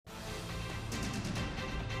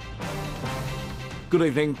Good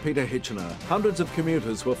evening, Peter Hitchener. Hundreds of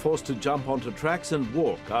commuters were forced to jump onto tracks and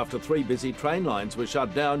walk after 3 busy train lines were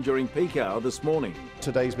shut down during peak hour this morning.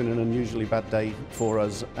 Today's been an unusually bad day for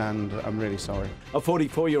us and I'm really sorry. A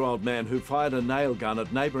 44-year-old man who fired a nail gun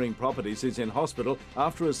at neighbouring properties is in hospital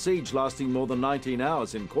after a siege lasting more than 19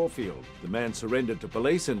 hours in Caulfield. The man surrendered to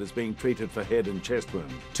police and is being treated for head and chest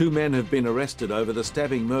wounds. 2 men have been arrested over the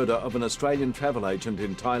stabbing murder of an Australian travel agent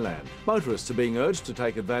in Thailand. Motorists are being urged to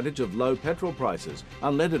take advantage of low petrol prices,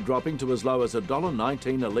 unleaded dropping to as low as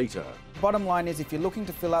 $1.19 a litre. Bottom line is, if you're looking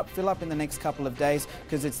to fill up in the next couple of days,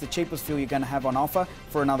 because it's the cheapest fuel you're going to have on offer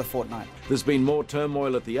for another fortnight. There's been more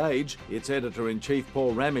turmoil at The Age, its editor-in-chief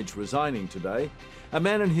Paul Ramage resigning today. A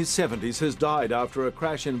man in his 70s has died after a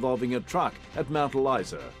crash involving a truck at Mount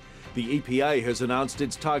Eliza. The EPA has announced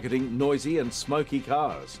it's targeting noisy and smoky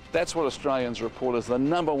cars. That's what Australians report as the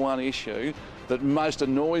 #1 issue that most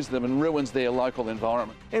annoys them and ruins their local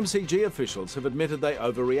environment. MCG officials have admitted they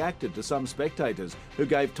overreacted to some spectators who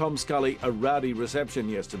gave Tom Scully a rowdy reception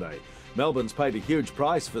yesterday. Melbourne's paid a huge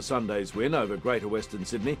price for Sunday's win over Greater Western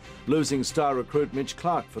Sydney, losing star recruit Mitch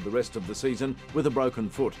Clark for the rest of the season with a broken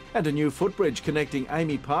foot. And a new footbridge connecting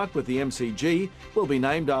Amy Park with the MCG will be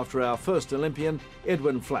named after our first Olympian,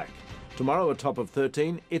 Edwin Flack. Tomorrow, a top of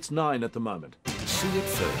 13, it's 9 at the moment. See it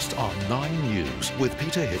first on 9 News with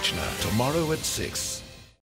Peter Hitchener tomorrow at 6.